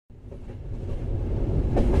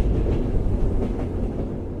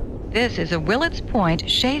This is a Willets Point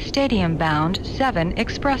Shea Stadium bound 7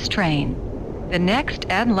 express train. The next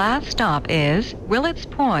and last stop is Willets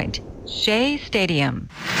Point, Shea Stadium.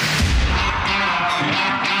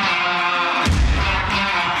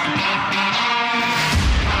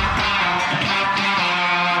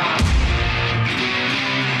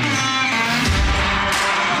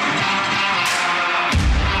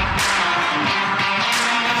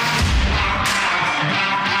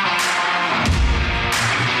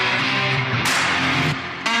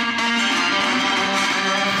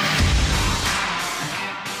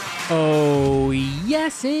 Oh,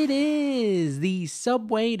 yes, it is the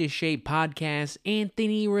Subway to Shea podcast.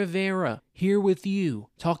 Anthony Rivera here with you,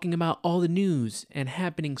 talking about all the news and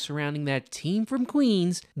happenings surrounding that team from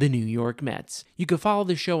Queens, the New York Mets. You can follow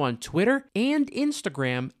the show on Twitter and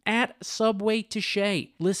Instagram at Subway to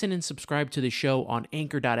Shea. Listen and subscribe to the show on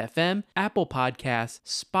Anchor.fm, Apple Podcasts,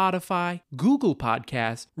 Spotify, Google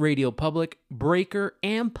Podcasts, Radio Public, Breaker,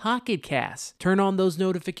 and Pocket Casts. Turn on those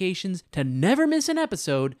notifications to never miss an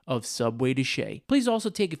episode of Subway to Shea. Please also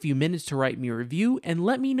take a few minutes to write me a review and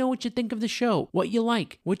let me know what you think of the show, what you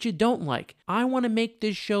like, what you don't like. I want to make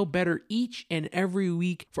this show better each and every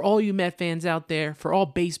week for all you Met fans out there, for all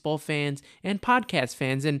baseball fans and podcast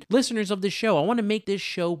fans and listeners of the show. I want to make this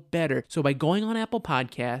show better. So by going on Apple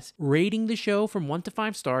Podcasts, rating the show from 1 to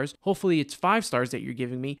 5 stars, hopefully it's 5 stars that you're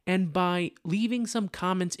giving me, and by leaving some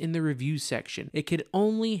comments in the review section, it could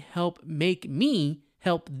only help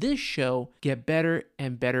this show get better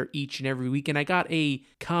and better each and every week. And I got a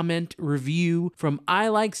comment review from I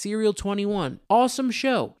Like Cereal 21. Awesome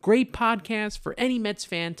show. Great podcast for any Mets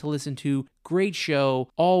fan to listen to. Great show.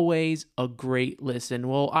 Always a great listen.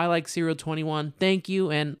 Well, I Like Cereal 21. Thank you.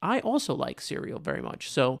 And I also like cereal very much.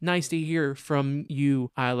 So nice to hear from you,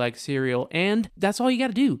 I Like Cereal. And that's all you got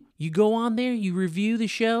to do. You go on there, you review the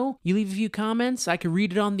show, you leave a few comments. I can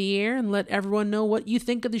read it on the air and let everyone know what you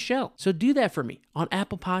think of the show. So do that for me on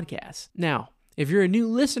Apple Podcasts. Now, if you're a new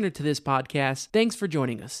listener to this podcast, thanks for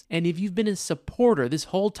joining us. And if you've been a supporter this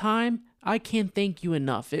whole time, I can't thank you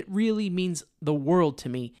enough. It really means the world to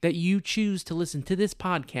me that you choose to listen to this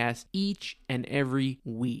podcast each and every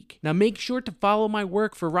week. Now make sure to follow my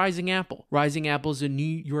work for Rising Apple. Rising Apple is a New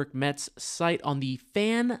York Mets site on the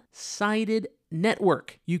Fansided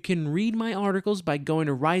Network. You can read my articles by going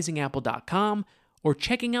to risingapple.com or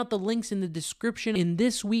checking out the links in the description in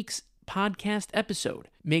this week's podcast episode.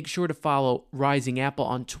 Make sure to follow Rising Apple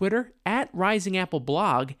on Twitter at Rising Apple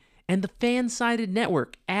Blog and the Fansided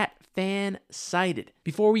Network at Fansided.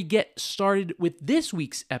 Before we get started with this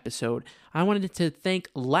week's episode, I wanted to thank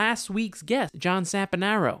last week's guest, John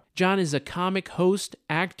Sapanaro. John is a comic host,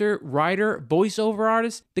 actor, writer, voiceover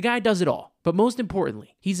artist. The guy does it all. But most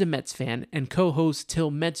importantly, he's a Mets fan and co-hosts Till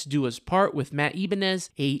Mets Do Us Part with Matt Ibanez,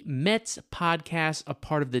 a Mets podcast, a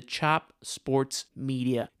part of the Chop Sports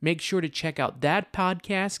Media. Make sure to check out that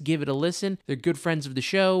podcast. Give it a listen. They're good friends of the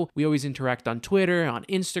show. We always interact on Twitter, on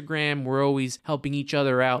Instagram. We're always helping each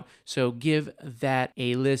other out. So give that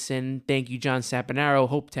a listen. Thank you, John Sapanaro.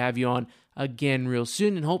 Hope to have you on again real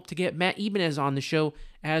soon and hope to get Matt Ibanez on the show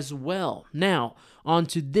as well. Now, on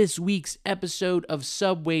to this week's episode of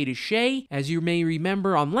Subway to Shea. As you may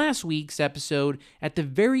remember on last week's episode, at the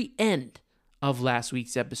very end of last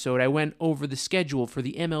week's episode, I went over the schedule for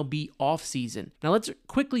the MLB offseason. Now let's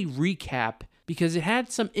quickly recap because it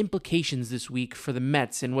had some implications this week for the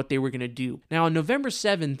Mets and what they were going to do. Now on November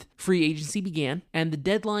 7th, free agency began and the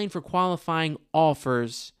deadline for qualifying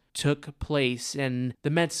offers took place, and the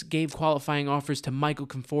Mets gave qualifying offers to Michael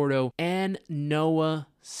Conforto and Noah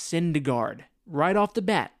Syndergaard. Right off the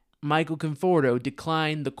bat, Michael Conforto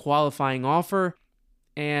declined the qualifying offer,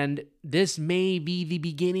 and this may be the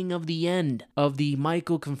beginning of the end of the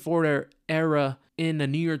Michael Conforto era in a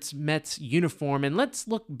New York Mets uniform. And let's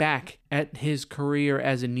look back at his career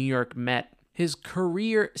as a New York Met. His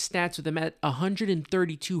career stats with the Mets: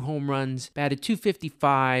 132 home runs, batted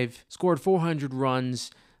 .255, scored 400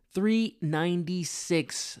 runs,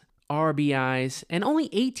 396 RBIs, and only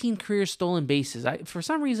 18 career stolen bases. For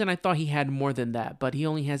some reason, I thought he had more than that, but he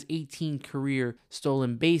only has 18 career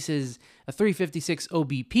stolen bases, a 356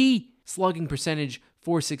 OBP, slugging percentage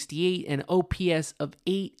 468, and OPS of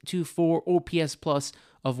 824, OPS plus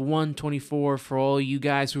of 124 for all you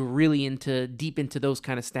guys who are really deep into those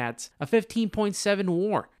kind of stats. A 15.7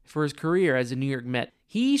 WAR for his career as a New York Met.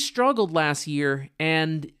 He struggled last year,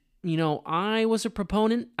 and I was a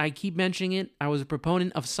proponent, I keep mentioning it, I was a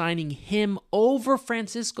proponent of signing him over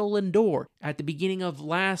Francisco Lindor at the beginning of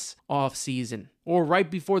last offseason, or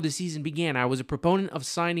right before the season began. I was a proponent of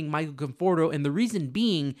signing Michael Conforto, and the reason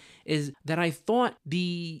being is that I thought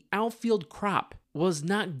the outfield crop was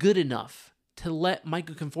not good enough to let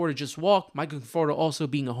Michael Conforto just walk. Michael Conforto also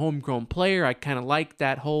being a homegrown player, I kind of liked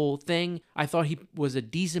that whole thing. I thought he was a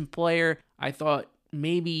decent player. I thought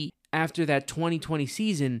maybe after that 2020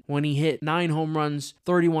 season, when he hit 9 home runs,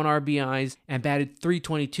 31 RBIs, and batted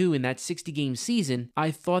 .322 in that 60-game season,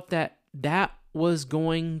 I thought that was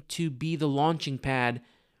going to be the launching pad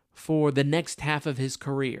for the next half of his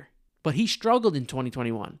career. But he struggled in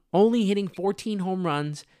 2021, only hitting 14 home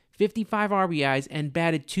runs, 55 RBIs, and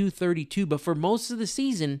batted .232. But for most of the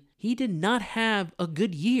season, he did not have a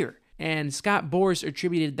good year. And Scott Boras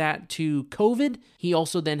attributed that to COVID. He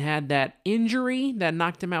also then had that injury that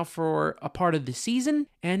knocked him out for a part of the season.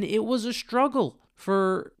 And it was a struggle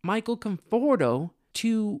for Michael Conforto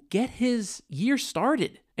to get his year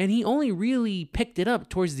started. And he only really picked it up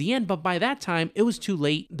towards the end, but by that time, it was too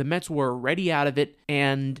late. The Mets were already out of it,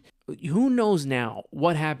 and who knows now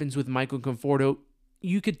what happens with Michael Conforto.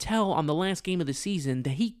 You could tell on the last game of the season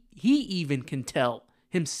that he even can tell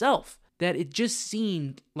himself that it just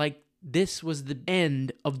seemed like this was the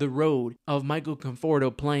end of the road of Michael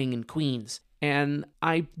Conforto playing in Queens. And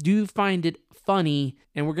I do find it funny,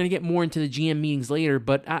 and we're going to get more into the GM meetings later,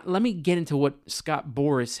 but let me get into what Scott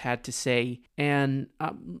Boras had to say. And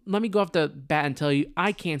let me go off the bat and tell you,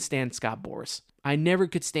 I can't stand Scott Boras. I never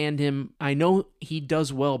could stand him. I know he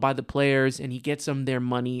does well by the players, and he gets them their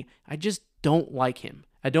money. I just don't like him.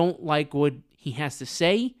 I don't like what he has to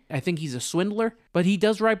say. I think he's a swindler, but he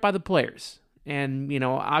does right by the players. And,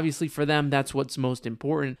 obviously for them, that's what's most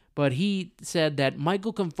important. But he said that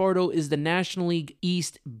Michael Conforto is the National League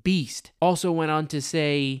East beast. Also went on to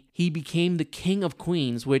say he became the king of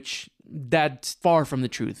Queens, which that's far from the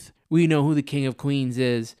truth. We know who the king of Queens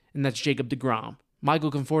is, and that's Jacob deGrom.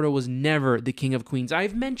 Michael Conforto was never the king of Queens.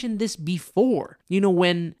 I've mentioned this before.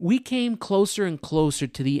 When we came closer and closer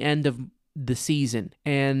to the end of the season,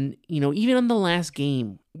 and even on the last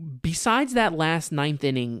game, besides that last 9th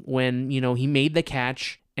inning when he made the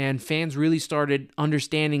catch and fans really started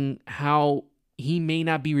understanding how he may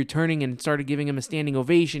not be returning and started giving him a standing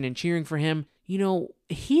ovation and cheering for him, he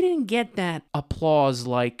didn't get that applause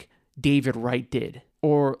like David Wright did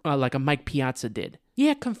or like a Mike Piazza did.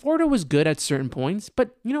 Yeah, Conforto was good at certain points,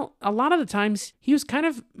 but a lot of the times he was kind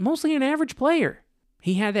of mostly an average player.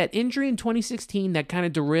 He had that injury in 2016 that kind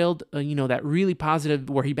of derailed, that really positive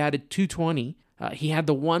where he batted .220. He had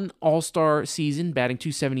the one All-Star season batting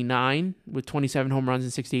 .279 with 27 home runs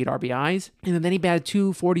and 68 RBIs. And then he batted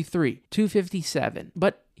 .243, .257.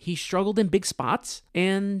 But he struggled in big spots.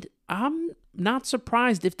 And I'm not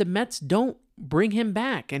surprised if the Mets don't bring him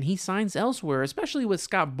back and he signs elsewhere, especially with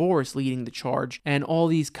Scott Boras leading the charge and all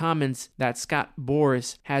these comments that Scott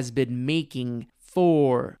Boras has been making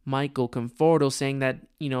for Michael Conforto, saying that,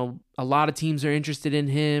 a lot of teams are interested in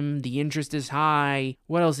him. The interest is high.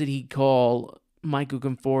 What else did he call Michael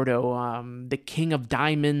Conforto? The King of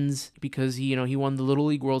Diamonds, because he won the Little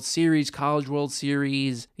League World Series, College World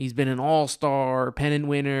Series. He's been an all-star, pennant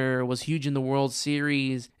winner, was huge in the World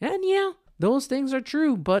Series. And yeah, those things are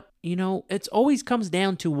true, but, it always comes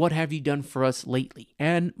down to what have you done for us lately.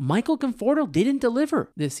 And Michael Conforto didn't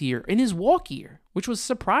deliver this year in his walk year, which was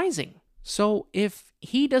surprising. So if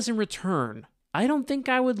he doesn't return, I don't think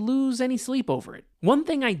I would lose any sleep over it. One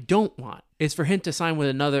thing I don't want is for him to sign with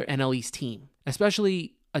another NL East team,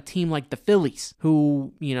 especially a team like the Phillies,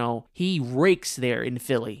 who, he rakes there in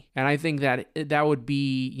Philly. And I think that would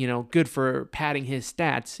be, good for padding his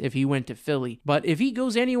stats if he went to Philly. But if he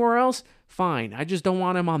goes anywhere else, fine. I just don't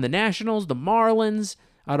want him on the Nationals, the Marlins.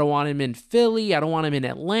 I don't want him in Philly. I don't want him in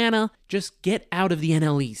Atlanta. Just get out of the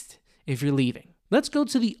NL East if you're leaving. Let's go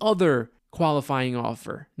to the other qualifying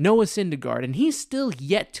offer, Noah Syndergaard, and he's still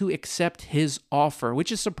yet to accept his offer,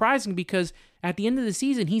 which is surprising because at the end of the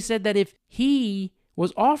season, he said that if he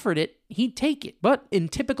was offered it, he'd take it. But in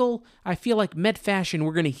typical, I feel like Met fashion,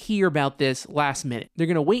 we're going to hear about this last minute. They're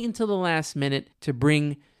going to wait until the last minute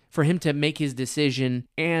for him to make his decision.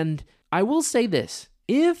 And I will say this,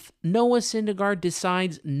 if Noah Syndergaard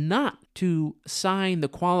decides not to sign the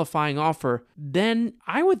qualifying offer, then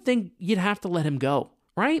I would think you'd have to let him go,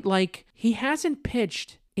 right? Like, he hasn't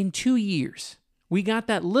pitched in 2 years. We got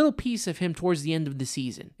that little piece of him towards the end of the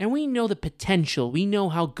season, and we know the potential. We know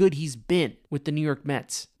how good he's been with the New York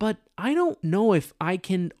Mets. But I don't know if I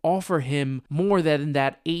can offer him more than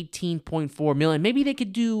that $18.4 million. Maybe they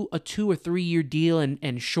could do a 2 or 3 year deal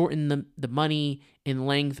and shorten the money in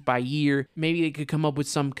length by year. Maybe they could come up with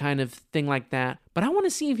some kind of thing like that. But I want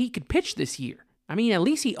to see if he could pitch this year. I mean, at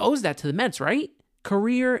least he owes that to the Mets, right?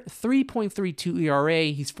 Career 3.32 ERA.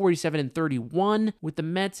 He's 47-31 with the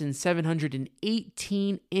Mets in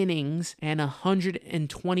 718 innings and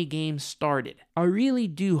 120 games started. I really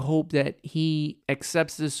do hope that he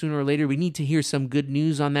accepts this sooner or later. We need to hear some good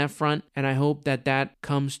news on that front, and I hope that that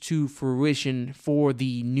comes to fruition for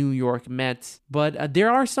the New York Mets. But there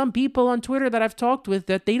are some people on Twitter that I've talked with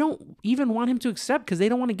that they don't even want him to accept because they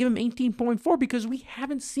don't want to give him 18.4 because we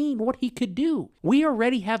haven't seen what he could do. We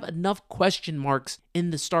already have enough question marks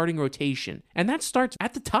in the starting rotation, and that starts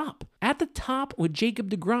at the top. At the top with Jacob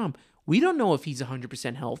deGrom. We don't know if he's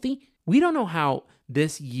 100% healthy. We don't know how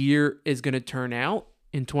this year is going to turn out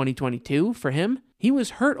in 2022 for him. He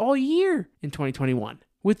was hurt all year in 2021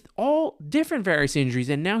 with all different various injuries,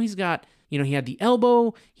 and now he's got, he had the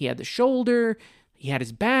elbow, he had the shoulder, he had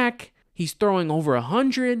his back. He's throwing over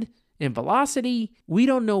 100 in velocity. We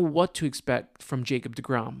don't know what to expect from Jacob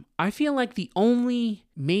deGrom. I feel like the only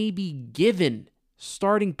maybe given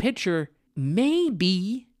starting pitcher may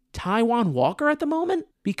be Taijuan Walker at the moment,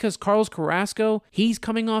 because Carlos Carrasco, he's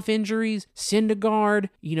coming off injuries. Syndergaard,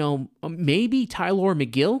 maybe Tylor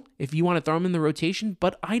Megill if you want to throw him in the rotation,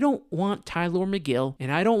 but I don't want Tylor Megill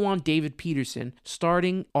and I don't want David Peterson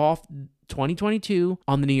starting off 2022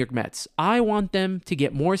 on the New York Mets. I want them to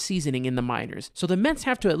get more seasoning in the minors. So the Mets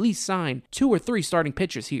have to at least sign 2 or 3 starting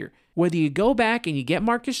pitchers here. Whether you go back and you get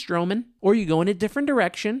Marcus Stroman or you go in a different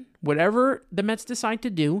direction, whatever the Mets decide to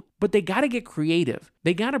do, but they got to get creative.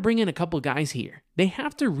 They got to bring in a couple guys here. They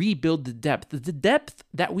have to rebuild the depth. The depth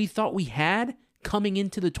that we thought we had coming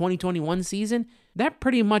into the 2021 season, that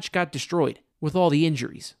pretty much got destroyed with all the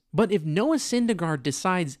injuries. But if Noah Syndergaard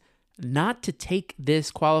decides not to take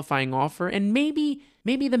this qualifying offer, and maybe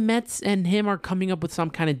the Mets and him are coming up with some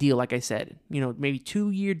kind of deal, like I said, maybe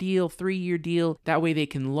 2-year deal, 3-year deal. That way they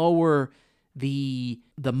can lower the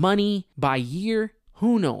money by year.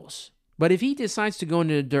 Who knows? But if he decides to go in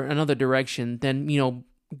another direction, then,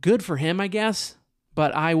 good for him, I guess.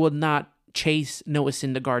 But I would not chase Noah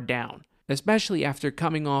Syndergaard down, especially after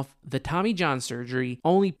coming off the Tommy John surgery,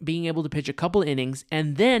 only being able to pitch a couple innings,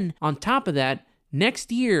 and then on top of that,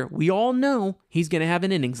 next year, we all know he's going to have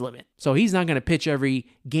an innings limit. So he's not going to pitch every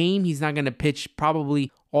game. He's not going to pitch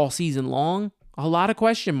probably all season long. A lot of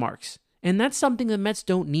question marks. And that's something the Mets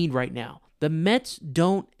don't need right now. The Mets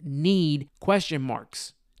don't need question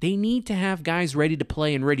marks. They need to have guys ready to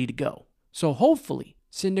play and ready to go. So hopefully,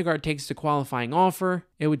 Syndergaard takes the qualifying offer.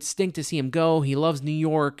 It would stink to see him go. He loves New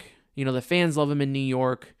York. The fans love him in New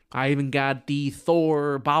York. I even got the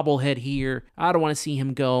Thor bobblehead here. I don't want to see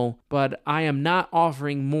him go, but I am not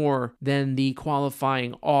offering more than the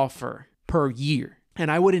qualifying offer per year.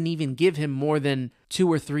 And I wouldn't even give him more than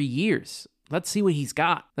 2 or 3 years. Let's see what he's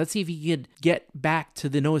got. Let's see if he could get back to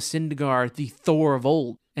the Noah Syndergaard, the Thor of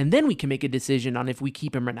old. And then we can make a decision on if we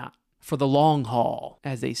keep him or not. For the long haul,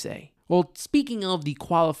 as they say. Well, speaking of the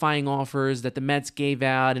qualifying offers that the Mets gave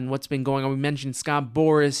out and what's been going on, we mentioned Scott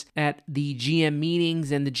Boras at the GM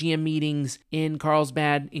meetings and the GM meetings in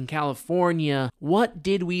Carlsbad in California. What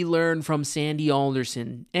did we learn from Sandy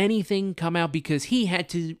Alderson? Anything come out? Because he had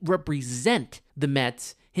to represent the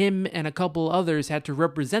Mets. Him and a couple others had to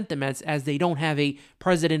represent the Mets as they don't have a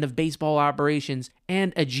president of baseball operations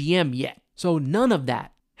and a GM yet. So none of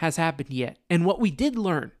that has happened yet. And what we did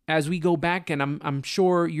learn as we go back, and I'm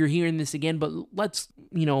sure you're hearing this again, but let's,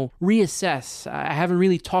 reassess. I haven't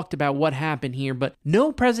really talked about what happened here, but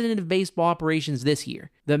no president of baseball operations this year.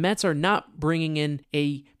 The Mets are not bringing in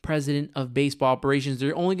a president of baseball operations.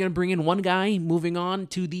 They're only going to bring in one guy, moving on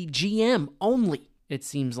to the GM only, it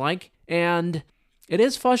seems like. And it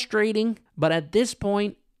is frustrating, but at this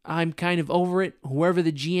point, I'm kind of over it. Whoever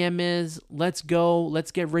the GM is, let's go. Let's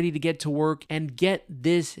get ready to get to work and get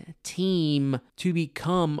this team to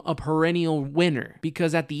become a perennial winner.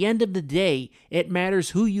 Because at the end of the day, it matters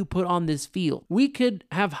who you put on this field. We could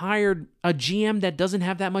have hired a GM that doesn't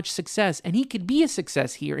have that much success, and he could be a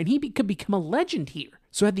success here, and he could become a legend here.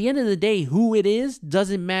 So at the end of the day, who it is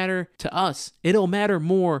doesn't matter to us. It'll matter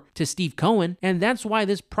more to Steve Cohen, and that's why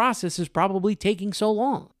this process is probably taking so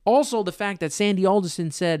long. Also, the fact that Sandy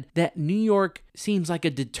Alderson said that New York seems like a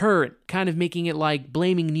deterrent, kind of making it like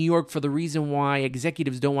blaming New York for the reason why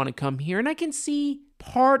executives don't want to come here. And I can see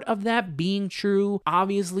part of that being true.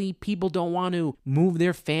 Obviously, people don't want to move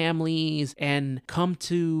their families and come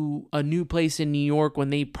to a new place in New York when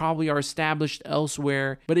they probably are established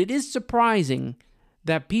elsewhere. But it is surprising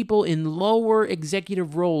that people in lower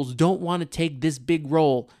executive roles don't want to take this big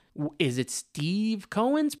role. Is it Steve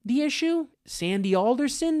Cohen's the issue? Sandy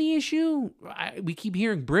Alderson the issue? We keep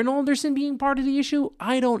hearing Bryn Alderson being part of the issue?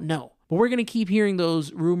 I don't know. But we're going to keep hearing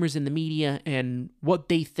those rumors in the media and what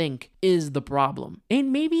they think is the problem.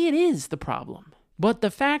 And maybe it is the problem. But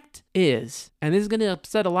the fact is, and this is going to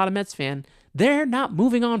upset a lot of Mets fans, they're not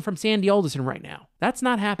moving on from Sandy Alderson right now. That's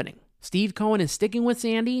not happening. Steve Cohen is sticking with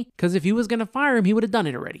Sandy because if he was going to fire him, he would have done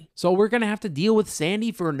it already. So we're going to have to deal with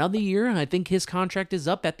Sandy for another year. I think his contract is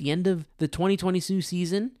up at the end of the 2022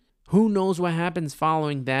 season. Who knows what happens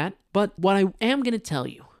following that? But what I am going to tell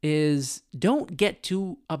you is don't get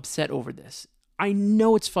too upset over this. I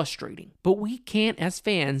know it's frustrating, but we can't, as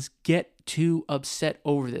fans, get too upset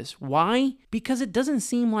over this. Why? Because it doesn't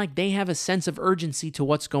seem like they have a sense of urgency to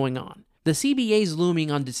what's going on. The CBA is looming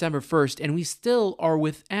on December 1st, and we still are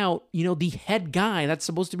without, the head guy that's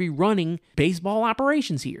supposed to be running baseball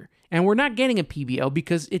operations here. And we're not getting a PBL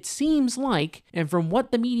because it seems like, and from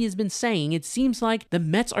what the media has been saying, it seems like the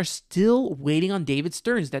Mets are still waiting on David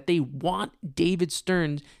Stearns, that they want David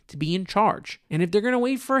Stearns to be in charge. And if they're going to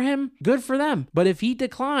wait for him, good for them. But if he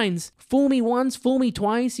declines, fool me once, fool me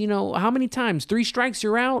twice, how many times? 3 strikes,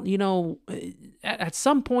 you're out, at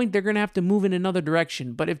some point they're going to have to move in another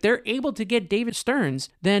direction. But if they're able to get David Stearns,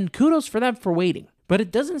 then kudos for them for waiting. But it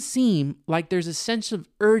doesn't seem like there's a sense of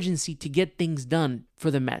urgency to get things done for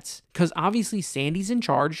the Mets. Because obviously Sandy's in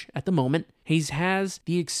charge at the moment. He has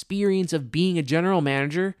the experience of being a general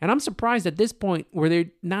manager. And I'm surprised at this point where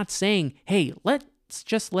they're not saying, hey, let's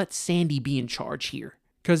just let Sandy be in charge here.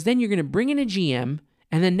 Because then you're going to bring in a GM.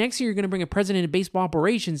 And then next year, you're going to bring a president of baseball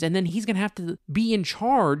operations, and then he's going to have to be in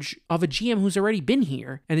charge of a GM who's already been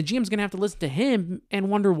here. And the GM's going to have to listen to him and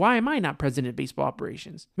wonder, why am I not president of baseball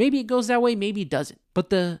operations? Maybe it goes that way, maybe it doesn't. But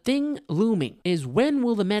the thing looming is, when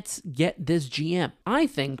will the Mets get this GM? I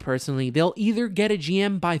think, personally, they'll either get a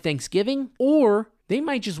GM by Thanksgiving, or they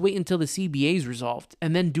might just wait until the CBA is resolved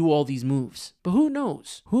and then do all these moves. But who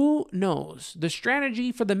knows? Who knows? The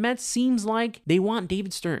strategy for the Mets seems like they want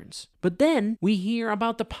David Stearns. But then we hear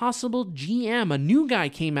about the possible GM. A new guy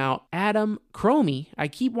came out, Adam Cromie. I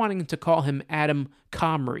keep wanting to call him Adam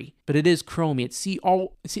Comrie, but it is Cromie. It's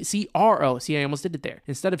C-R-O. See, I almost did it there.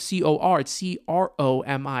 Instead of C-O-R, it's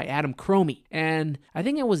C-R-O-M-I, Adam Cromie. And I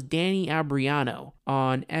think it was Danny Abriano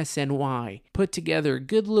on SNY put together a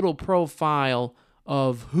good little profile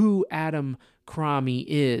of who Adam Cromie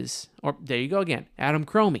is. Or there you go again, Adam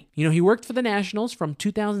Cromie. He worked for the Nationals from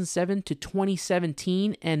 2007 to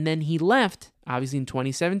 2017, and then he left, obviously in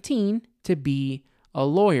 2017, to be a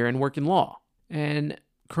lawyer and work in law. And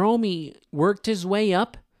Cromie worked his way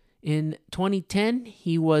up. In 2010,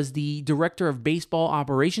 he was the director of baseball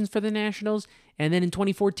operations for the Nationals, and then in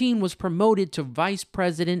 2014 was promoted to vice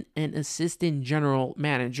president and assistant general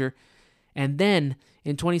manager. And then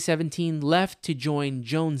in 2017 left to join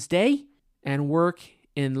Jones Day and work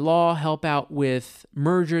in law, help out with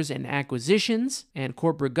mergers and acquisitions and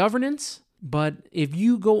corporate governance. But if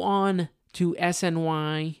you go on to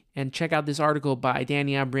SNY and check out this article by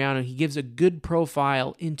Danny Abriano, he gives a good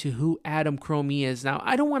profile into who Adam Cromie is. Now,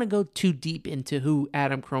 I don't want to go too deep into who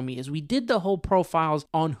Adam Cromie is. We did the whole profiles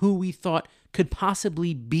on who we thought could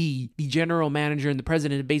possibly be the general manager and the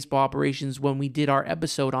president of baseball operations when we did our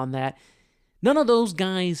episode on that. None of those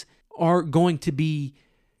guys are going to be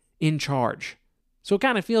in charge. So it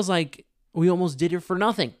kind of feels like we almost did it for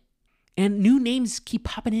nothing. And new names keep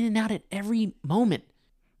popping in and out at every moment.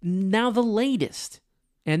 Now the latest,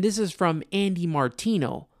 and this is from Andy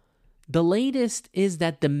Martino, the latest is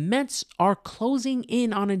that the Mets are closing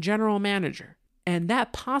in on a general manager. And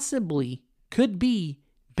that possibly could be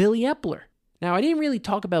Billy Eppler. Now, I didn't really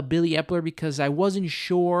talk about Billy Eppler because I wasn't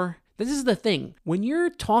sure. This is the thing. When you're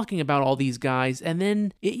talking about all these guys, and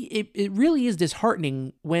then it really is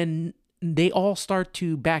disheartening when they all start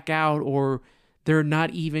to back out, or they're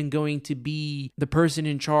not even going to be the person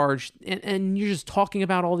in charge, and you're just talking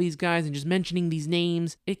about all these guys and just mentioning these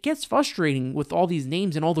names. It gets frustrating with all these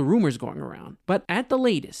names and all the rumors going around. But at the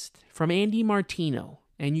latest, from Andy Martino,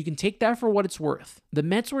 and you can take that for what it's worth, the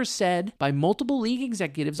Mets were said by multiple league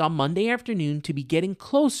executives on Monday afternoon to be getting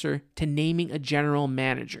closer to naming a general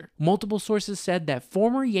manager. Multiple sources said that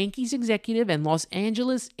former Yankees executive and Los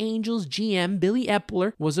Angeles Angels GM Billy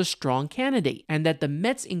Eppler was a strong candidate, and that the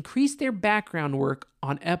Mets increased their background work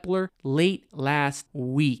on Eppler late last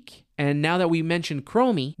week. And now that we mentioned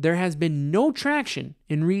Cromie, there has been no traction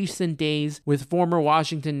in recent days with former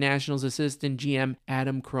Washington Nationals assistant GM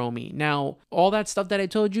Adam Cromie. Now, all that stuff that I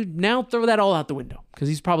told you, now throw that all out the window, because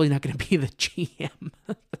he's probably not going to be the GM.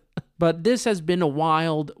 But this has been a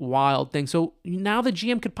wild, wild thing. So now the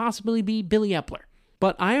GM could possibly be Billy Eppler.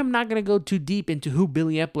 But I am not going to go too deep into who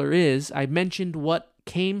Billy Eppler is. I mentioned what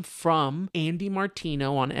came from Andy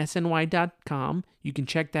Martino on SNY.com. You can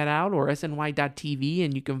check that out, or SNY.TV,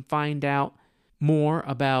 and you can find out more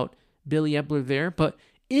about Billy Eppler there. But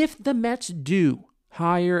if the Mets do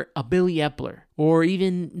hire a Billy Epler, or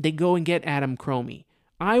even they go and get Adam Cromie.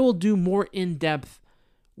 I will do more in-depth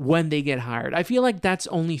when they get hired. I feel like that's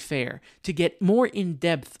only fair, to get more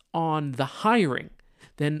in-depth on the hiring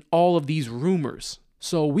than all of these rumors.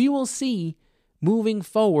 So we will see moving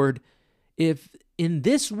forward if in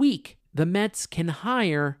this week the Mets can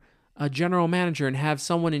hire a general manager and have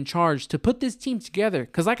someone in charge to put this team together.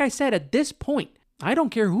 Because like I said, at this point, I don't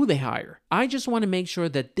care who they hire. I just want to make sure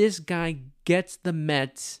that this guy gets the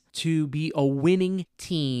Mets to be a winning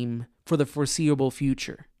team for the foreseeable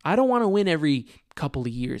future. I don't want to win every couple of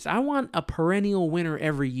years. I want a perennial winner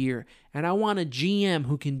every year. And I want a GM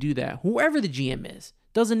who can do that. Whoever the GM is.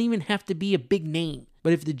 Doesn't even have to be a big name.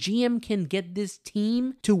 But if the GM can get this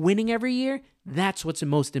team to winning every year, that's what's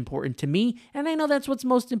most important to me. And I know that's what's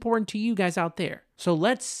most important to you guys out there. So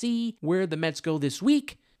let's see where the Mets go this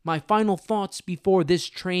week. My final thoughts before this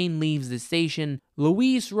train leaves the station.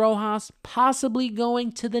 Luis Rojas possibly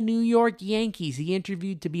going to the New York Yankees. He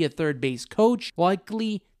interviewed to be a third base coach,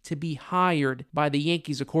 likely to be hired by the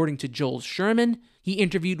Yankees according to Joel Sherman. He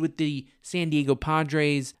interviewed with the San Diego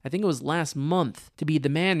Padres, I think it was last month, to be the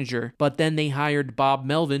manager, but then they hired Bob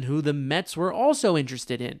Melvin, who the Mets were also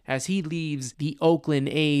interested in, as he leaves the Oakland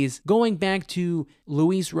A's. Going back to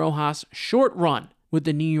Luis Rojas' short run with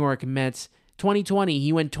the New York Mets, 2020,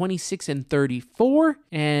 he went 26-34,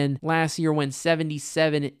 and last year went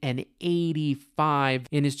 77-85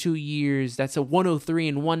 in his 2 years. That's a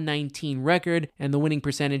 103-119 record, and the winning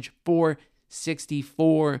percentage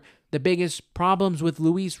 464. The biggest problems with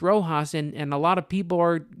Luis Rojas, and a lot of people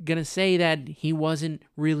are going to say that he wasn't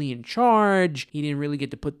really in charge, he didn't really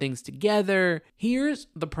get to put things together. Here's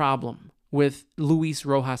the problem with Luis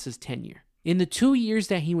Rojas' tenure. In the 2 years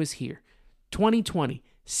that he was here, 2020,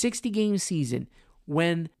 60-game season,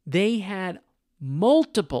 when they had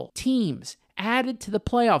multiple teams added to the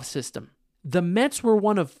playoff system, the Mets were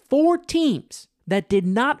one of 4 teams that did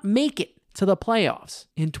not make it to the playoffs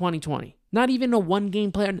in 2020. Not even a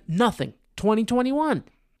one-game playoff, nothing. 2021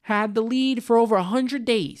 had the lead for over 100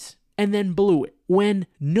 days and then blew it. When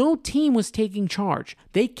no team was taking charge,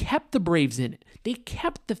 they kept the Braves in it. They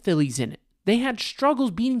kept the Phillies in it. They had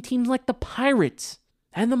struggles beating teams like the Pirates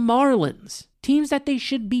and the Marlins. Teams that they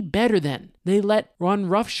should be better than. They let run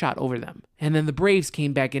roughshod over them. And then the Braves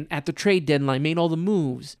came back and at the trade deadline made all the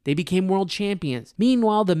moves. They became world champions.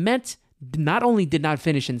 Meanwhile, the Mets not only did not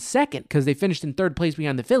finish in second, because they finished in third place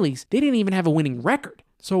behind the Phillies, they didn't even have a winning record.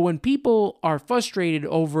 So when people are frustrated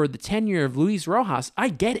over the tenure of Luis Rojas, I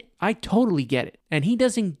get it. I totally get it. And he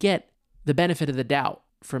doesn't get the benefit of the doubt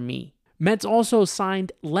from me. Mets also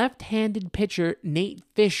signed left-handed pitcher Nate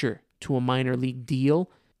Fisher to a minor league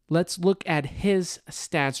deal. Let's look at his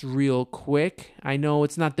stats real quick. I know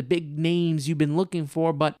it's not the big names you've been looking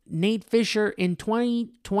for, but Nate Fisher in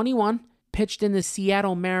 2021 pitched in the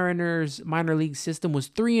Seattle Mariners minor league system, was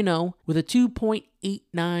 3-0 with a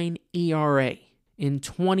 2.89 ERA in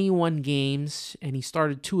 21 games, and he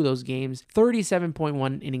started 2 of those games,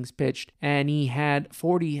 37.1 innings pitched, and he had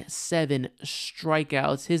 47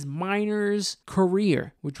 strikeouts. His minors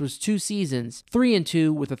career, which was 2 seasons,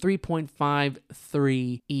 3-2 with a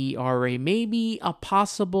 3.53 ERA. Maybe a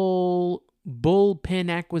possible bullpen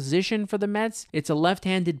acquisition for the Mets. It's a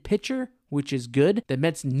left-handed pitcher, which is good. The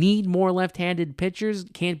Mets need more left-handed pitchers.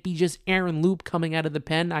 Can't be just Aaron Loup coming out of the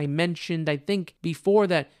pen. I mentioned, I think, before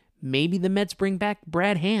that maybe the Mets bring back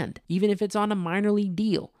Brad Hand, even if it's on a minor league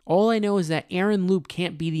deal. All I know is that Aaron Loup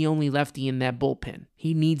can't be the only lefty in that bullpen.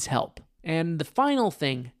 He needs help. And the final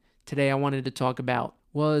thing today I wanted to talk about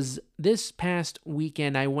was this past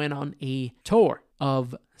weekend I went on a tour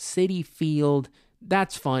of Citi Field.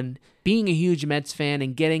 That's fun. Being a huge Mets fan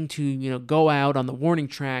and getting to, go out on the warning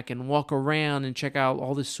track and walk around and check out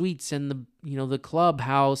all the suites and the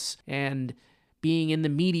clubhouse and being in the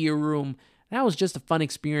media room. That was just a fun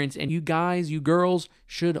experience. And you guys, you girls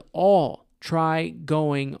should all try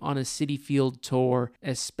going on a Citi Field tour,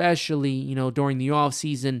 especially, during the off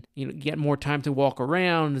season, get more time to walk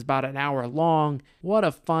around. It's about an hour long. What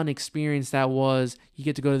a fun experience that was. You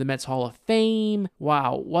get to go to the Mets Hall of Fame.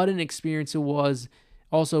 Wow, what an experience it was.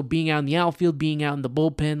 Also being out in the outfield, being out in the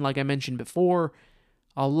bullpen, like I mentioned before,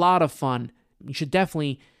 a lot of fun. You should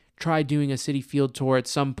definitely try doing a Citi Field tour at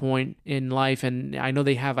some point in life. And I know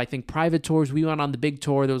they have, I think, private tours. We went on the big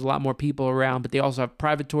tour. There was a lot more people around, but they also have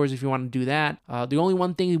private tours if you want to do that. The only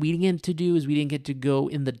one thing we didn't get to do is we didn't get to go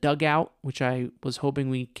in the dugout, which I was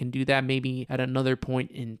hoping we can do that maybe at another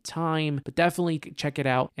point in time. But definitely check it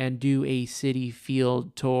out and do a Citi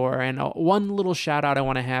Field tour. And one little shout out I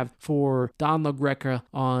want to have for Don LaGreca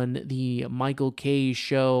on the Michael Kay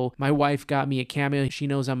show. My wife got me a cameo. She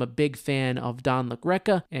knows I'm a big fan of Don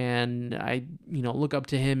LaGreca, and I, look up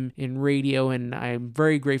to him in radio, and I'm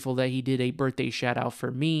very grateful that he did a birthday shout out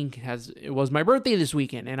for me, as it was my birthday this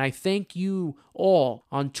weekend. And I thank you all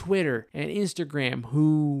on Twitter and Instagram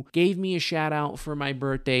who gave me a shout out for my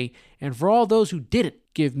birthday, and for all those who didn't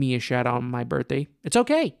give me a shout out on my birthday, it's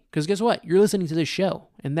okay, because guess what? You're listening to this show,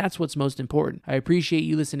 and that's what's most important. I appreciate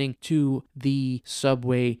you listening to the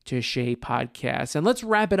Subway to Shea podcast, and let's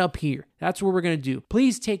wrap it up here. That's what we're going to do.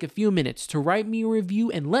 Please take a few minutes to write me a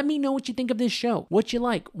review and let me know what you think of this show, what you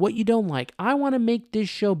like, what you don't like. I want to make this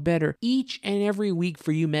show better each and every week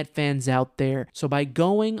for you Met fans out there. So by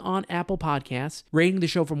going on Apple Podcasts, rating the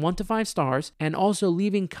show from 1 to 5 stars, and also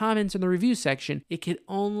leaving comments in the review section, it can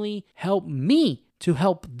only help me to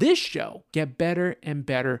help this show get better and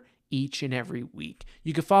better each and every week.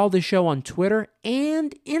 You can follow the show on Twitter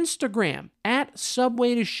and Instagram at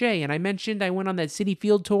Subway to Shea. And I mentioned I went on that Citi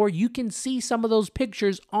Field tour. You can see some of those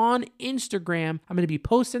pictures on Instagram. I'm going to be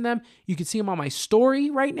posting them. You can see them on my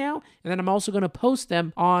story right now. And then I'm also going to post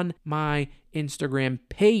them on my Instagram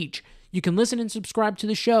page. You can listen and subscribe to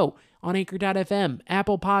the show on Anchor.fm,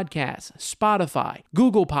 Apple Podcasts, Spotify,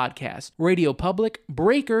 Google Podcasts, Radio Public,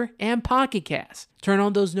 Breaker, and Pocket Casts. Turn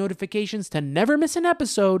on those notifications to never miss an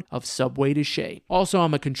episode of Subway to Shea. Also,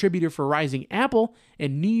 I'm a contributor for Rising Apple, a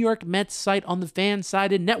New York Mets site on the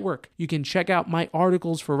Fansided Network. You can check out my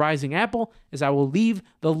articles for Rising Apple, as I will leave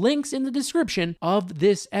the links in the description of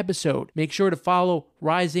this episode. Make sure to follow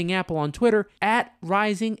Rising Apple on Twitter at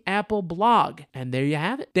Rising Apple Blog. And there you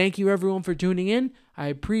have it. Thank you everyone for tuning in. I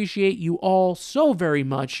appreciate you all so very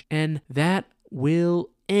much, and that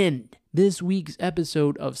will end this week's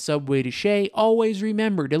episode of Subway to Shea. Always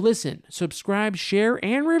remember to listen, subscribe, share,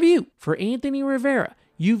 and review. For Anthony Rivera,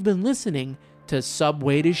 you've been listening to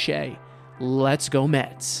Subway to Shea. Let's go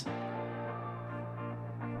Mets.